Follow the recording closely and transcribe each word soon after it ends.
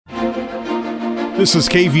This is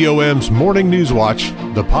KVOM's Morning News Watch,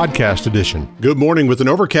 the podcast edition. Good morning. With an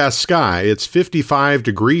overcast sky, it's 55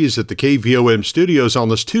 degrees at the KVOM studios on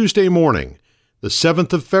this Tuesday morning, the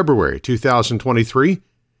 7th of February, 2023.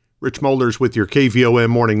 Rich Molders with your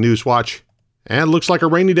KVOM Morning News Watch. And looks like a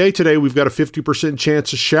rainy day today. We've got a 50%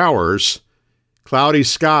 chance of showers, cloudy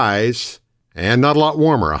skies, and not a lot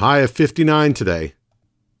warmer. A high of 59 today.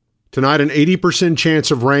 Tonight, an 80%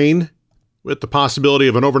 chance of rain, with the possibility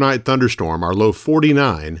of an overnight thunderstorm, our low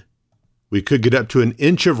 49. We could get up to an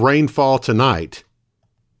inch of rainfall tonight.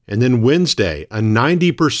 And then Wednesday, a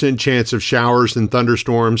 90% chance of showers and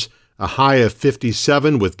thunderstorms, a high of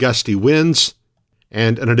 57 with gusty winds,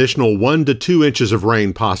 and an additional 1 to 2 inches of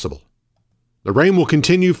rain possible. The rain will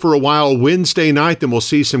continue for a while Wednesday night, then we'll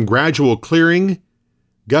see some gradual clearing,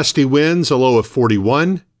 gusty winds, a low of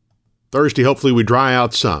 41. Thursday, hopefully we dry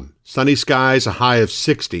out some. Sunny skies, a high of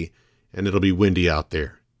 60. And it'll be windy out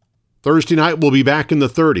there. Thursday night, we'll be back in the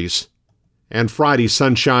 30s. And Friday,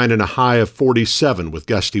 sunshine and a high of 47 with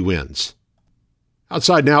gusty winds.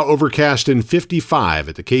 Outside now, overcast and 55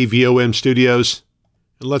 at the KVOM studios.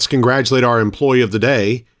 And let's congratulate our employee of the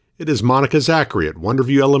day. It is Monica Zachary at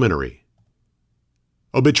Wonderview Elementary.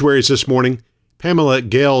 Obituaries this morning. Pamela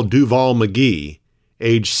Gail Duval McGee,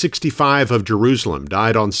 age 65 of Jerusalem,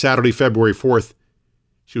 died on Saturday, February 4th.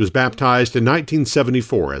 She was baptized in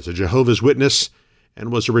 1974 as a Jehovah's Witness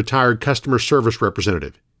and was a retired customer service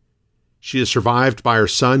representative. She is survived by her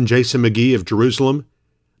son, Jason McGee of Jerusalem,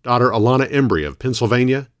 daughter Alana Embry of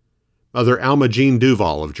Pennsylvania, mother Alma Jean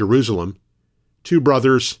Duval of Jerusalem, 2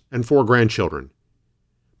 brothers, and 4 grandchildren.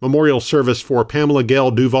 Memorial service for Pamela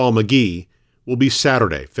Gail Duval McGee will be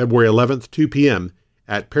Saturday, February 11th, 2 p.m.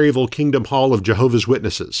 at Perryville Kingdom Hall of Jehovah's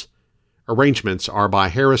Witnesses. Arrangements are by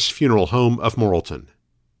Harris Funeral Home of Morrilton.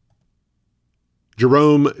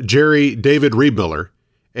 Jerome Jerry David Riebmiller,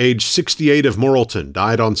 age 68 of Morrilton,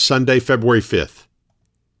 died on Sunday, February 5th.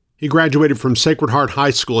 He graduated from Sacred Heart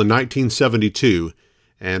High School in 1972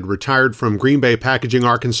 and retired from Green Bay Packaging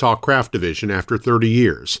Arkansas Craft Division after 30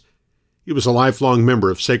 years. He was a lifelong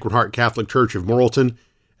member of Sacred Heart Catholic Church of Morrilton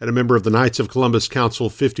and a member of the Knights of Columbus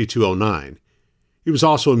Council 5209. He was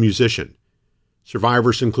also a musician.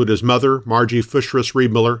 Survivors include his mother, Margie Fushras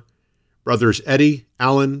Riebmiller, brothers Eddie,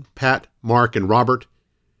 Alan, Pat, Mark, and Robert,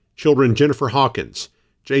 children Jennifer Hawkins,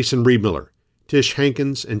 Jason Riebmiller, Tish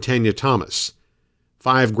Hankins, and Tanya Thomas,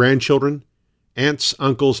 5 grandchildren, aunts,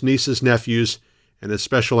 uncles, nieces, nephews, and his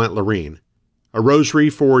special Aunt Lorene. A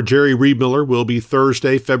rosary for Jerry Riebmiller will be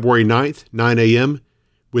Thursday, February 9th, 9 a.m.,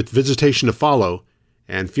 with visitation to follow,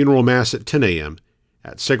 and funeral mass at 10 a.m.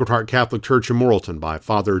 at Sacred Heart Catholic Church in Morrilton by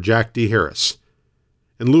Father Jack D. Harris.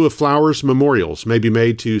 In lieu of flowers, memorials may be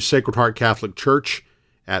made to Sacred Heart Catholic Church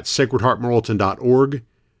at sacredheartmorrilton.org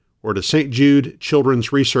or to St. Jude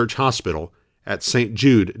Children's Research Hospital at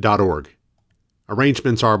stjude.org.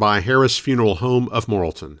 Arrangements are by Harris Funeral Home of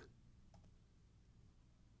Morrilton.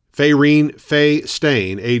 Fayreen Faye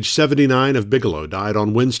Stain, age 79 of Bigelow, died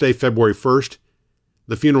on Wednesday, February 1st.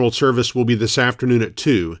 The funeral service will be this afternoon at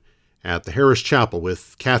 2 at the Harris Chapel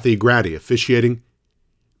with Kathy Grady officiating.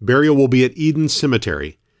 Burial will be at Eden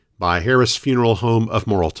Cemetery by Harris Funeral Home of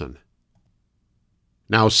Morrilton.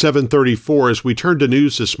 Now 7:34 as we turn to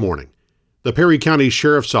news this morning. The Perry County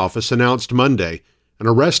Sheriff's Office announced Monday an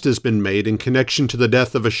arrest has been made in connection to the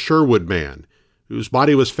death of a Sherwood man whose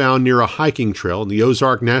body was found near a hiking trail in the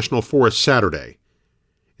Ozark National Forest Saturday.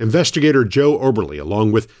 Investigator Joe Oberly,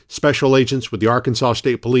 along with special agents with the Arkansas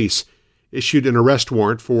State Police, issued an arrest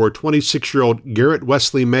warrant for 26-year-old Garrett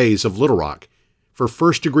Wesley Mays of Little Rock for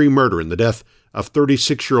first-degree murder in the death of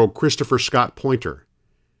 36-year-old Christopher Scott Pointer.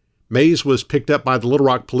 Mays was picked up by the Little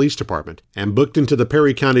Rock Police Department and booked into the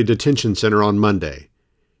Perry County Detention Center on Monday.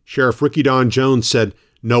 Sheriff Ricky Don Jones said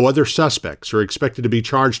no other suspects are expected to be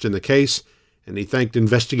charged in the case, and he thanked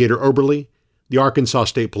Investigator Oberly, the Arkansas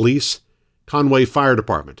State Police, Conway Fire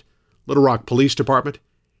Department, Little Rock Police Department,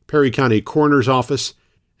 Perry County Coroner's Office,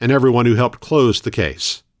 and everyone who helped close the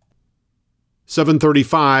case.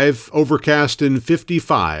 7:35, overcast and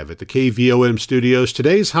 55 at the KVOM studios.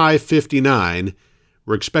 Today's high 59.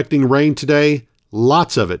 We're expecting rain today,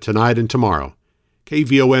 lots of it tonight and tomorrow.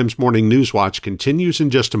 KVOM's Morning News Watch continues in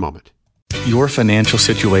just a moment. Your financial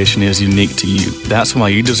situation is unique to you. That's why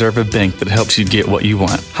you deserve a bank that helps you get what you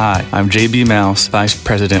want. Hi, I'm JB Mouse, Vice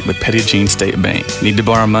President with Petit Jean State Bank. Need to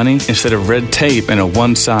borrow money? Instead of red tape and a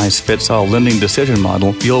one-size-fits-all lending decision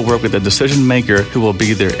model, you'll work with a decision maker who will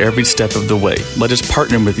be there every step of the way. Let us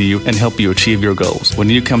partner with you and help you achieve your goals. When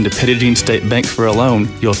you come to Petit Jean State Bank for a loan,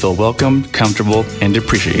 you'll feel welcome, comfortable, and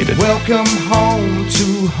appreciated. Welcome home to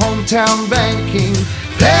hometown banking.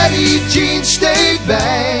 Petit Jean State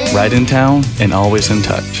Bank. Right in town and always in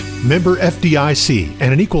touch. Member FDIC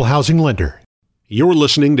and an equal housing lender. You're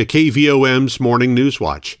listening to KVOM's Morning News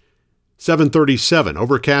Watch. 7:37,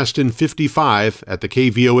 overcast and 55 at the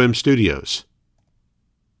KVOM studios.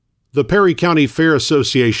 The Perry County Fair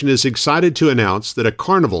Association is excited to announce that a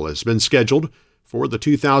carnival has been scheduled for the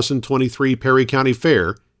 2023 Perry County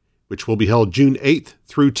Fair, which will be held June 8th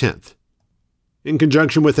through 10th. In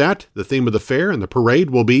conjunction with that, the theme of the fair and the parade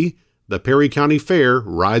will be The Perry County Fair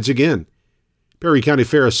Rides Again. Perry County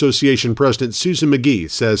Fair Association President Susan McGee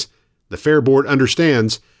says the Fair Board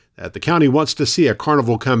understands that the county wants to see a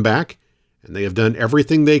carnival come back, and they have done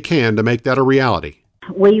everything they can to make that a reality.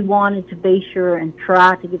 We wanted to be sure and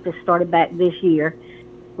try to get this started back this year.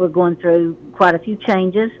 We're going through quite a few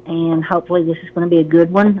changes, and hopefully this is going to be a good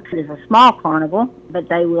one. It is a small carnival, but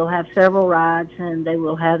they will have several rides, and they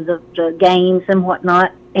will have the games and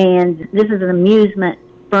whatnot. And this is an amusement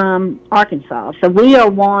from Arkansas. So we are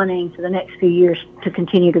wanting for the next few years to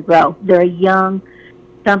continue to grow. They're a young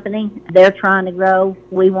company. They're trying to grow.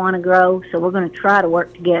 We want to grow. So we're going to try to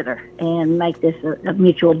work together and make this a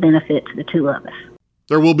mutual benefit to the two of us.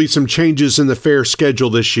 There will be some changes in the fair schedule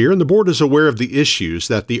this year, and the board is aware of the issues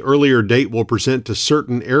that the earlier date will present to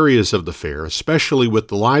certain areas of the fair, especially with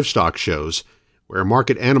the livestock shows, where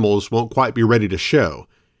market animals won't quite be ready to show.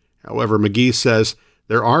 However, McGee says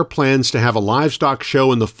there are plans to have a livestock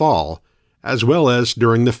show in the fall, as well as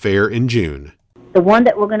during the fair in June. The one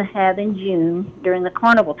that we're going to have in June during the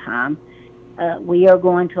carnival time, we are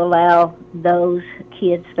going to allow those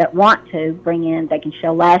kids that want to bring in, they can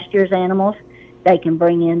show last year's animals, they can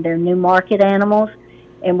bring in their new market animals,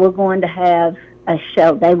 and we're going to have a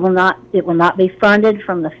show. It will not be funded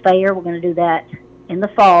from the fair. We're going to do that in the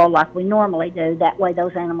fall like we normally do. That way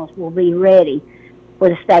those animals will be ready for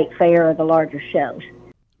the state fair or the larger shows.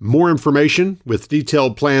 More information with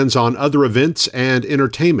detailed plans on other events and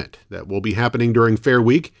entertainment that will be happening during Fair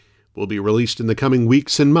Week will be released in the coming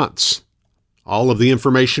weeks and months. All of the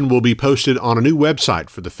information will be posted on a new website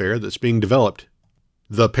for the fair that's being developed,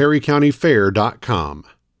 theperrycountyfair.com.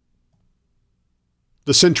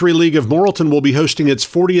 The Century League of Morrilton will be hosting its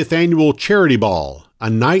 40th annual Charity Ball, a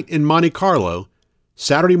night in Monte Carlo,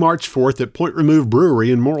 Saturday, March 4th at Point Remove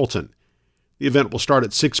Brewery in Morrilton. The event will start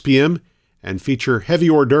at 6 p.m. and feature heavy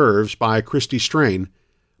hors d'oeuvres by Christy Strain,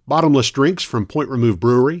 bottomless drinks from Point Remove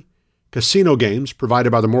Brewery, casino games provided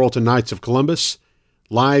by the Morrilton Knights of Columbus,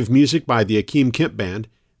 live music by the Akeem Kemp Band,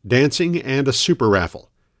 dancing, and a super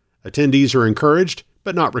raffle. Attendees are encouraged,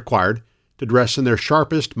 but not required, to dress in their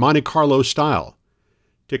sharpest Monte Carlo style.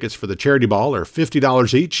 Tickets for the Charity Ball are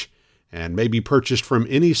 $50 each and may be purchased from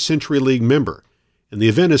any Century League member, and the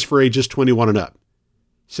event is for ages 21 and up.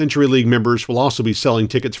 Century League members will also be selling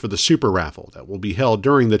tickets for the Super Raffle that will be held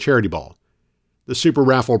during the Charity Ball. The Super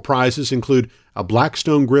Raffle prizes include a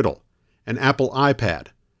Blackstone griddle, an Apple iPad,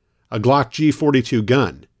 a Glock G42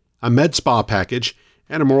 gun, a Med Spa package,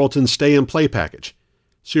 and a Morrilton Stay and Play package.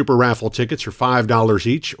 Super Raffle tickets are $5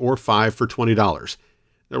 each or 5 for $20.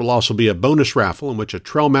 There will also be a bonus raffle in which a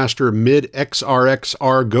Trailmaster Mid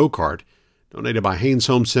XRXR go-kart, donated by Haynes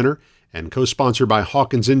Home Center and co-sponsored by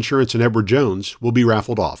Hawkins Insurance and Edward Jones, will be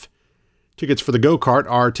raffled off. Tickets for the go-kart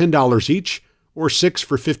are $10 each or 6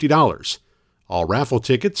 for $50. All raffle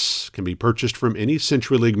tickets can be purchased from any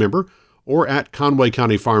Century League member or at Conway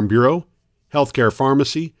County Farm Bureau, Healthcare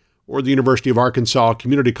Pharmacy, or the University of Arkansas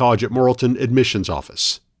Community College at Morrilton Admissions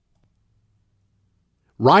Office.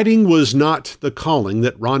 Writing was not the calling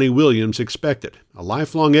that Ronnie Williams expected. A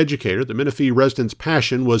lifelong educator, the Menifee resident's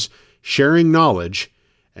passion was sharing knowledge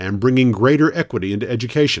and bringing greater equity into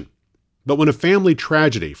education. But when a family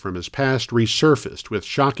tragedy from his past resurfaced with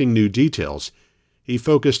shocking new details, he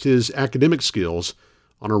focused his academic skills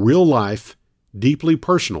on a real-life, deeply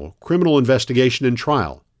personal criminal investigation and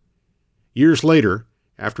trial. Years later,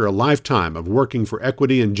 after a lifetime of working for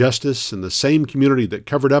equity and justice in the same community that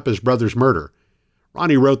covered up his brother's murder,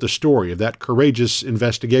 Ronnie wrote the story of that courageous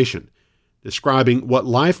investigation, describing what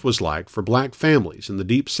life was like for black families in the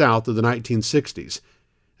Deep South of the 1960s,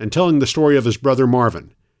 and telling the story of his brother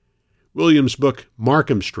Marvin. Williams' book,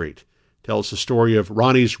 Markham Street, tells the story of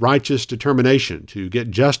Ronnie's righteous determination to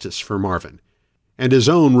get justice for Marvin, and his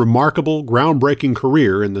own remarkable, groundbreaking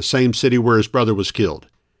career in the same city where his brother was killed.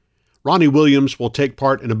 Ronnie Williams will take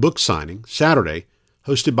part in a book signing Saturday,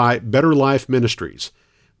 hosted by Better Life Ministries,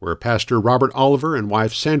 where Pastor Robert Oliver and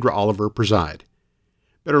wife Sandra Oliver preside.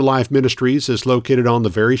 Better Life Ministries is located on the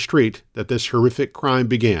very street that this horrific crime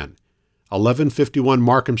began, 1151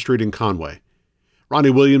 Markham Street in Conway. Ronnie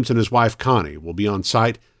Williams and his wife Connie will be on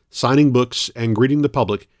site signing books and greeting the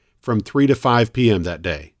public from 3 to 5 p.m. that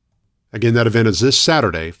day. Again, that event is this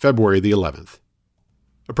Saturday, February the 11th.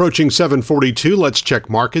 Approaching 7:42, let's check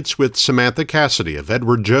markets with Samantha Cassidy of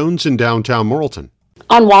Edward Jones in downtown Morrilton.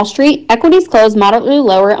 On Wall Street, equities closed moderately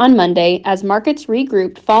lower on Monday as markets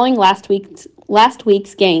regrouped following last week's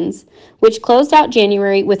gains, which closed out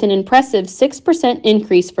January with an impressive 6%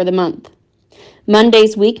 increase for the month.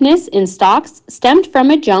 Monday's weakness in stocks stemmed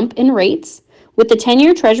from a jump in rates, with the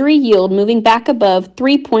 10-year Treasury yield moving back above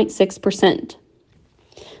 3.6%.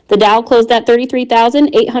 The Dow closed at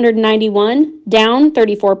 33,891, down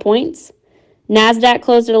 34 points. NASDAQ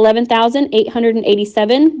closed at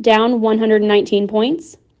 11,887, down 119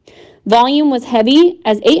 points. Volume was heavy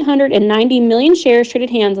as 890 million shares traded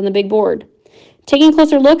hands on the big board. Taking a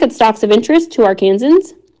closer look at stocks of interest to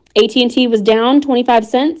Arkansans, AT&T was down 25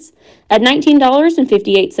 cents at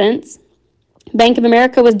 $19.58. Bank of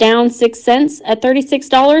America was down 6 cents at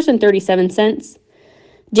 $36.37.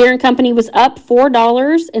 Deere & Company was up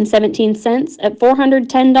 $4.17 at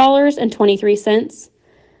 $410.23.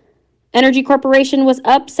 Energy Corporation was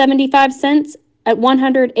up 75 cents at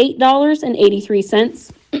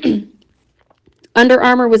 $108.83. Under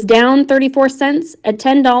Armour was down 34 cents at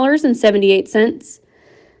 $10.78.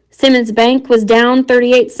 Simmons Bank was down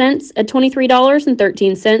 38 cents at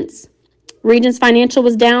 $23.13. Regions Financial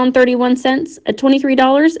was down 31 cents at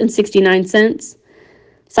 $23.69.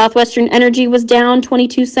 Southwestern Energy was down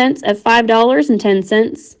 22 cents at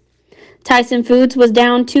 $5.10. Tyson Foods was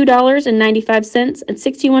down $2.95 at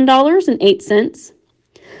 $61.08.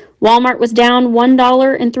 Walmart was down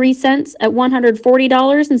 $1.03 at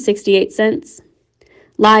 $140.68.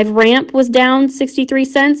 Live Ramp was down 63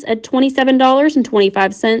 cents at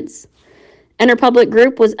 $27.25. Interpublic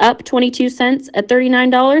Group was up 22 cents at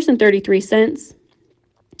 $39.33.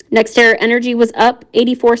 NextEra Energy was up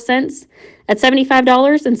 84 cents at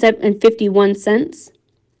 $75.51.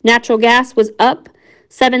 Natural gas was up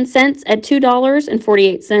 7 cents at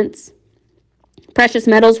 $2.48. Precious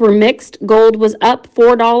metals were mixed. Gold was up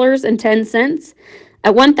 $4.10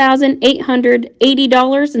 at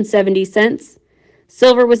 $1,880.70.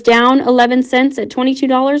 Silver was down 11 cents at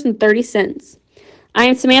 $22.30. I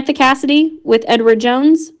am Samantha Cassidy with Edward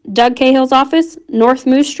Jones, Doug Cahill's office, North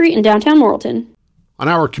Moose Street in downtown Morrilton. On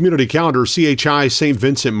our community calendar, CHI St.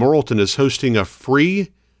 Vincent Morrilton is hosting a free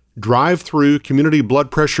drive-through community blood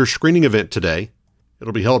pressure screening event today.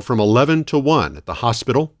 It'll be held from 11 to 1 at the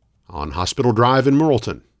hospital on Hospital Drive in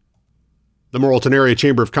Morrilton. The Morrilton Area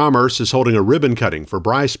Chamber of Commerce is holding a ribbon cutting for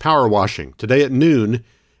Bryce Power Washing today at noon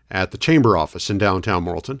at the Chamber office in downtown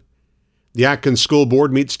Morrilton. The Atkins School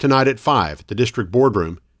Board meets tonight at 5 at the District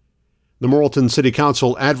Boardroom. The Morrilton City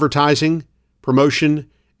Council Advertising, Promotion,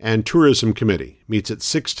 and Tourism Committee meets at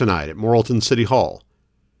 6 tonight at Morrilton City Hall.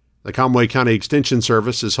 The Conway County Extension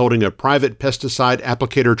Service is holding a private pesticide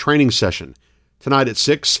applicator training session tonight at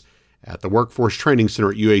 6 at the Workforce Training Center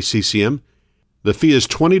at UACCM. The fee is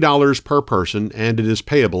 $20 per person, and it is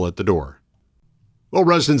payable at the door. Well,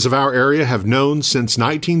 residents of our area have known since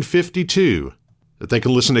 1952 that they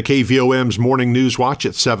can listen to KVOM's Morning News Watch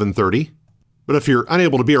at 7:30. But if you're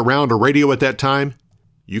unable to be around a radio at that time,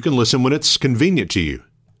 you can listen when it's convenient to you.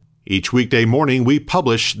 Each weekday morning, we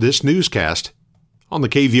publish this newscast on the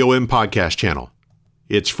KVOM podcast channel.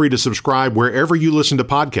 It's free to subscribe wherever you listen to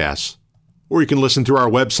podcasts, or you can listen through our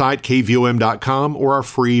website, kvom.com, or our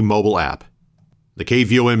free mobile app. The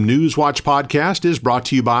KVOM News Watch podcast is brought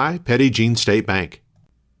to you by Petit Jean State Bank.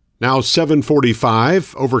 Now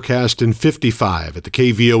 7:45, overcast and 55 at the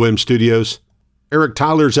KVOM studios. Eric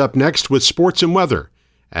Tyler's up next with sports and weather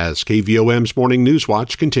as KVOM's Morning News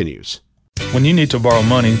Watch continues. When you need to borrow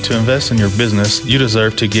money to invest in your business, you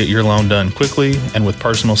deserve to get your loan done quickly and with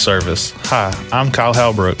personal service. Hi, I'm Kyle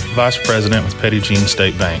Halbrook, Vice President with Petit Jean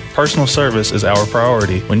State Bank. Personal service is our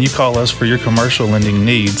priority. When you call us for your commercial lending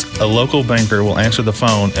needs, a local banker will answer the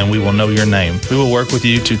phone and we will know your name. We will work with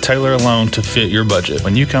you to tailor a loan to fit your budget.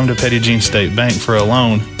 When you come to Petit Jean State Bank for a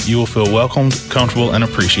loan, you will feel welcomed, comfortable, and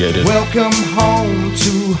appreciated. Welcome home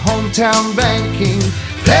to hometown banking.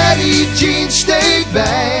 Petit Jean State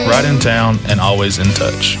Bank. Right in town and always in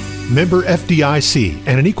touch. Member FDIC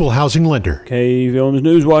and an equal housing lender. KVOM's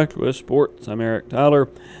News Watch with sports. I'm Eric Tyler.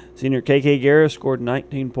 Senior KK Garris scored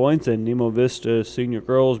 19 points, and Nemo Vista senior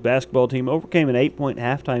girls basketball team overcame an 8-point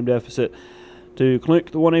halftime deficit to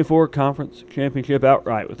clinch the 1A4 Conference Championship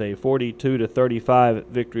outright with a 42-35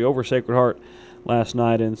 victory over Sacred Heart last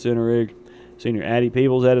night in Center Ridge. Senior Addie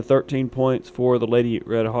Peebles added 13 points for the Lady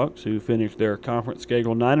Redhawks, who finished their conference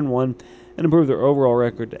schedule 9-1 and improved their overall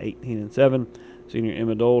record to 18-7. Senior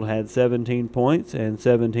Emma Dold had 17 points and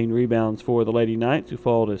 17 rebounds for the Lady Knights, who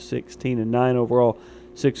fall to 16-9 overall,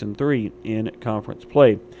 6-3 in conference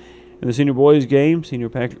play. In the senior boys game, senior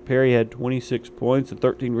Patrick Perry had 26 points and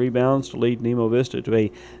 13 rebounds to lead Nemo Vista to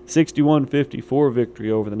a 61-54 victory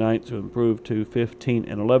over the Knights, who improved to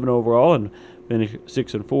 15-11 overall and finished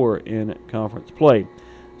 6-4 in conference play.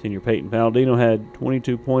 Senior Peyton Palladino had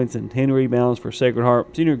 22 points and 10 rebounds for Sacred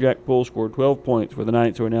Heart. Senior Jack Poole scored 12 points for the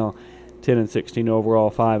Knights, who are now 10-16 overall,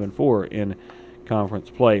 5-4 in conference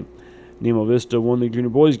play. Nemo Vista won the junior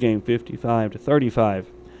boys game 55-35.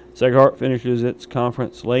 Sacred Heart finishes its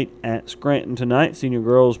conference slate at Scranton tonight. Senior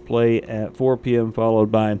girls play at 4 p.m.,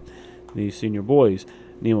 followed by the senior boys.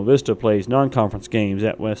 Nemo Vista plays non-conference games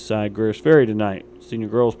at Westside Greers Ferry tonight. Senior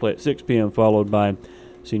girls play at 6 p.m., followed by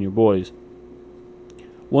senior boys.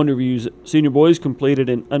 Wonderview's senior boys completed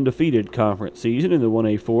an undefeated conference season in the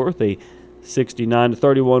 1A4 with a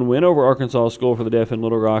 69-31 win over Arkansas School for the Deaf in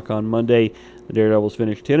Little Rock on Monday. The Daredevils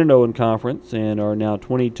finished 10-0 in conference and are now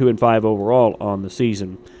 22-5 overall on the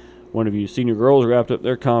season. Wonderview's senior girls wrapped up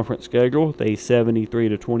their conference schedule with a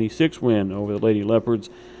 73-26 win over the Lady Leopards.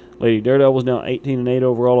 Lady Daredevils now 18-8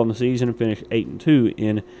 overall on the season and finished 8-2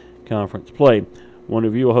 in conference play.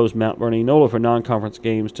 Wonderview will host Mount Vernon Enola for non-conference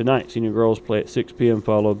games tonight. Senior girls play at 6 p.m.,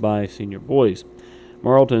 followed by senior boys.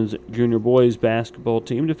 Marlton's junior boys basketball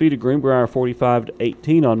team defeated Greenbrier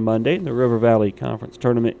 45-18 on Monday in the River Valley Conference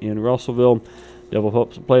Tournament in Russellville. Devil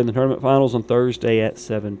Pups will play in the tournament finals on Thursday at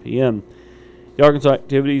 7 p.m. The Arkansas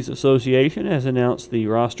Activities Association has announced the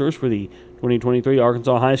rosters for the 2023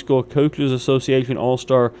 Arkansas High School Coaches Association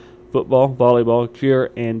All-Star Football, Volleyball,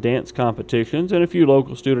 Cheer, and Dance competitions, and a few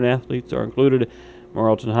local student athletes are included.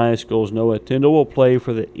 Marlton High School's Noah Tyndall will play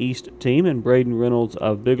for the East team, and Braden Reynolds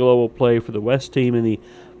of Bigelow will play for the West team in the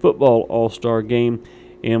football all-star game.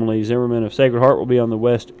 Emily Zimmerman of Sacred Heart will be on the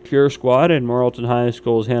West cheer squad, and Marlton High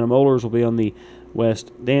School's Hannah Mollers will be on the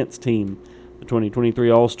West dance team. The 2023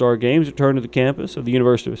 All-Star Games return to the campus of the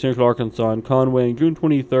University of Central Arkansas in Conway on June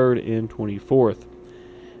 23rd and 24th.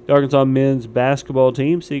 The Arkansas men's basketball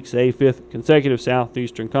team seeks a fifth consecutive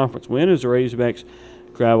Southeastern Conference win as the Razorbacks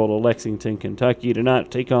travel to Lexington, Kentucky tonight to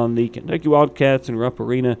take on the Kentucky Wildcats in Rupp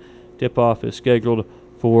Arena. Tip-off is scheduled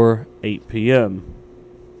for 8 p.m.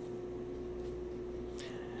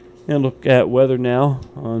 And look at weather now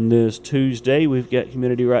on this Tuesday. We've got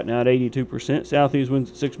humidity right now at 82%. Southeast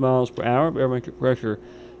winds at 6 miles per hour. Barometric pressure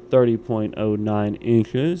 30.09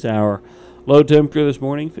 inches. Our low temperature this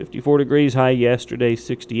morning, 54 degrees. High yesterday,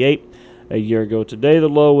 68. A year ago today, the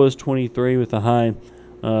low was 23 with a high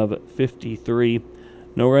of 53.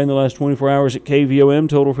 No rain the last 24 hours at KVOM.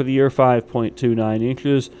 Total for the year, 5.29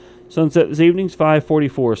 inches. Sunset this evening's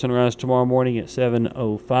 5:44. Sunrise tomorrow morning at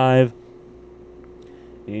 7:05.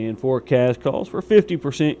 And forecast calls for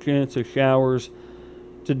 50% chance of showers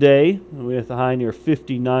today with a high near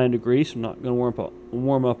 59 degrees. So not going to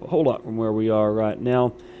warm up a whole lot from where we are right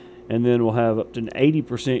now. And then we'll have up to an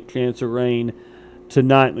 80% chance of rain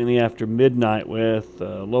tonight, mainly after midnight, with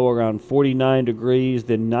a low around 49 degrees.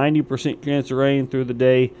 Then 90% chance of rain through the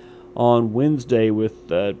day on Wednesday with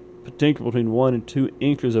potential between 1 and 2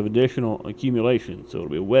 inches of additional accumulation. So it'll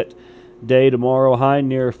be a wet day tomorrow, high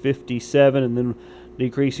near 57, and then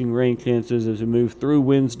decreasing rain chances as we move through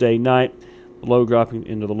Wednesday night, the low dropping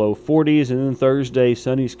into the low 40s, and then Thursday,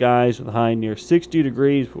 sunny skies with a high near 60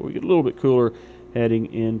 degrees before we get a little bit cooler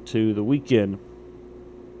heading into the weekend.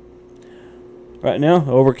 Right now,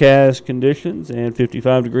 overcast conditions and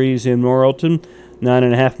 55 degrees in Morrilton.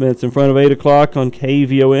 9.5 minutes in front of 8 o'clock on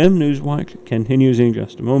KVOM. Newswatch continues in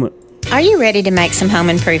just a moment. Are you ready to make some home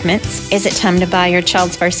improvements? Is it time to buy your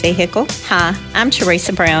child's first vehicle? Hi, I'm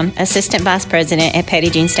Teresa Brown, Assistant Vice President at Petit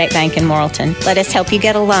Jean State Bank in Morrilton. Let us help you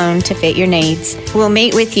get a loan to fit your needs. We'll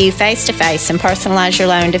meet with you face-to-face and personalize your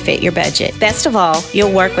loan to fit your budget. Best of all,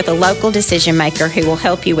 you'll work with a local decision maker who will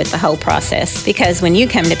help you with the whole process. Because when you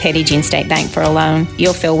come to Petit Jean State Bank for a loan,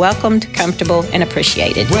 you'll feel welcomed, comfortable, and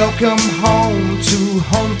appreciated. Welcome home to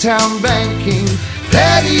hometown banking.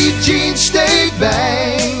 Petit Jean State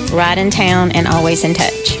Bank. Right in town and always in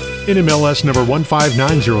touch. NMLS number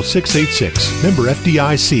 1590686. Member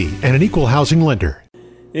FDIC and an equal housing lender.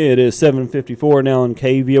 It is 7:54 now on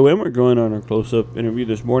KVOM. We're going on our close-up interview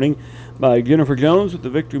this morning by Jennifer Jones with the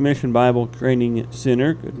Victory Mission Bible Training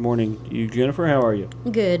Center. Good morning to you, Jennifer. How are you?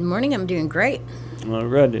 Good morning. I'm doing great. All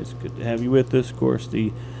right. It's good to have you with us. Of course,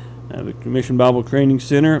 the Victory Mission Bible Training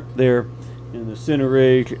Center there in the Center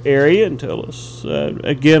Ridge area, and tell us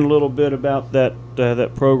again a little bit about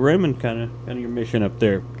that program and kind of your mission up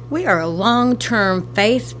there. We are a long-term,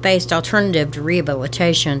 faith-based alternative to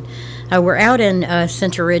rehabilitation. We're out in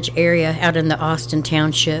Center Ridge area, out in the Austin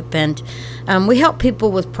Township, and we help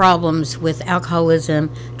people with problems with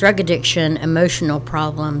alcoholism, drug addiction, emotional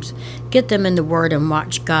problems, get them in the Word and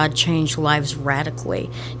watch God change lives radically.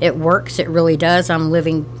 It works. It really does. I'm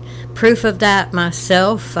living proof of that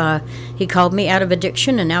myself. He called me out of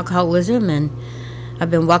addiction and alcoholism, and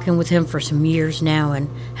I've been walking with him for some years now and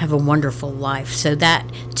have a wonderful life. So that,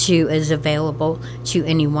 too, is available to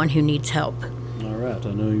anyone who needs help. All right.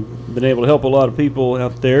 I know you've been able to help a lot of people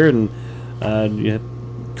out there, and you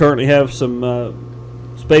currently have some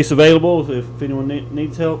space available if anyone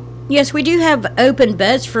needs help. Yes, we do have open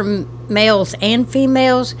beds for males and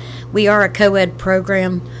females. We are a co-ed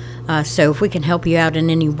program, so if we can help you out in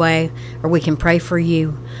any way or we can pray for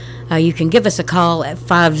you, you can give us a call at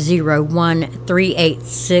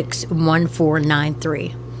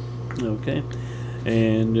 501-386-1493. Okay.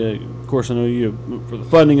 And, of course, I know you, for the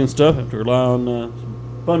funding and stuff, have to rely on some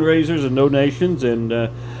fundraisers and donations, and a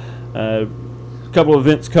couple of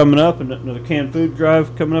events coming up, and another canned food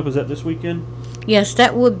drive coming up. Is that this weekend? Yes,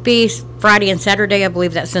 that would be Friday and Saturday. I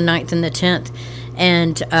believe that's the 9th and the 10th.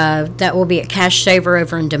 And that will be at Cash Saver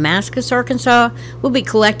over in Damascus, Arkansas. We'll be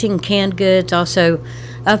collecting canned goods, also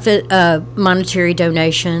monetary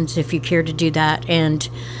donations if you care to do that. And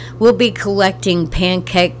we'll be collecting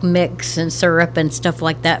pancake mix and syrup and stuff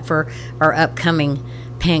like that for our upcoming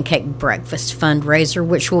pancake breakfast fundraiser,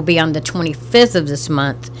 which will be on the 25th of this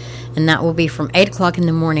month. And that will be from 8 o'clock in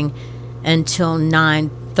the morning until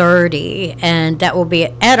 9:30, and that will be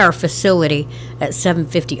at our facility at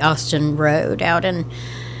 750 Austin Road out in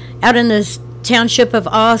the township of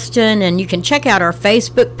Austin. And you can check out our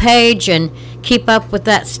Facebook page and keep up with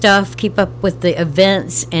that stuff, keep up with the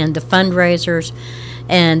events and the fundraisers,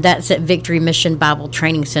 and that's at Victory Mission Bible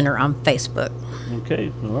Training Center on Facebook.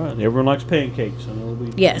 Okay, all right. Everyone likes pancakes. I know we'll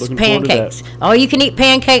be yes, looking pancakes. Forward to that. All you can eat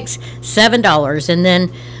pancakes, $7, and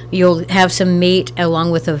then you'll have some meat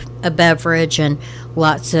along with a beverage and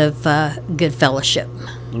lots of good fellowship.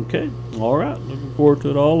 Okay, all right. Looking forward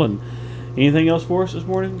to it all. And anything else for us this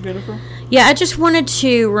morning, Jennifer? Yeah, I just wanted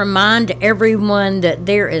to remind everyone that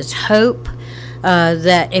there is hope.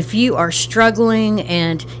 That if you are struggling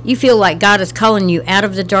and you feel like God is calling you out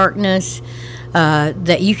of the darkness,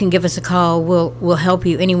 that you can give us a call. We'll help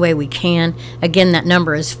you any way we can. Again, that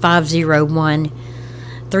number is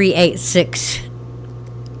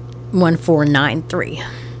 501-386-1493.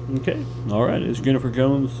 Okay, all right. It's Jennifer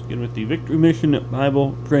Jones again with the Victory Mission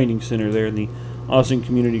Bible Training Center there in the Austin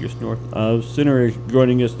community just north of Center,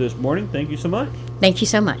 joining us this morning. Thank you so much. Thank you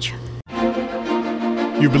so much.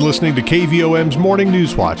 You've been listening to KVOM's Morning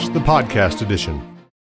News Watch, the podcast edition.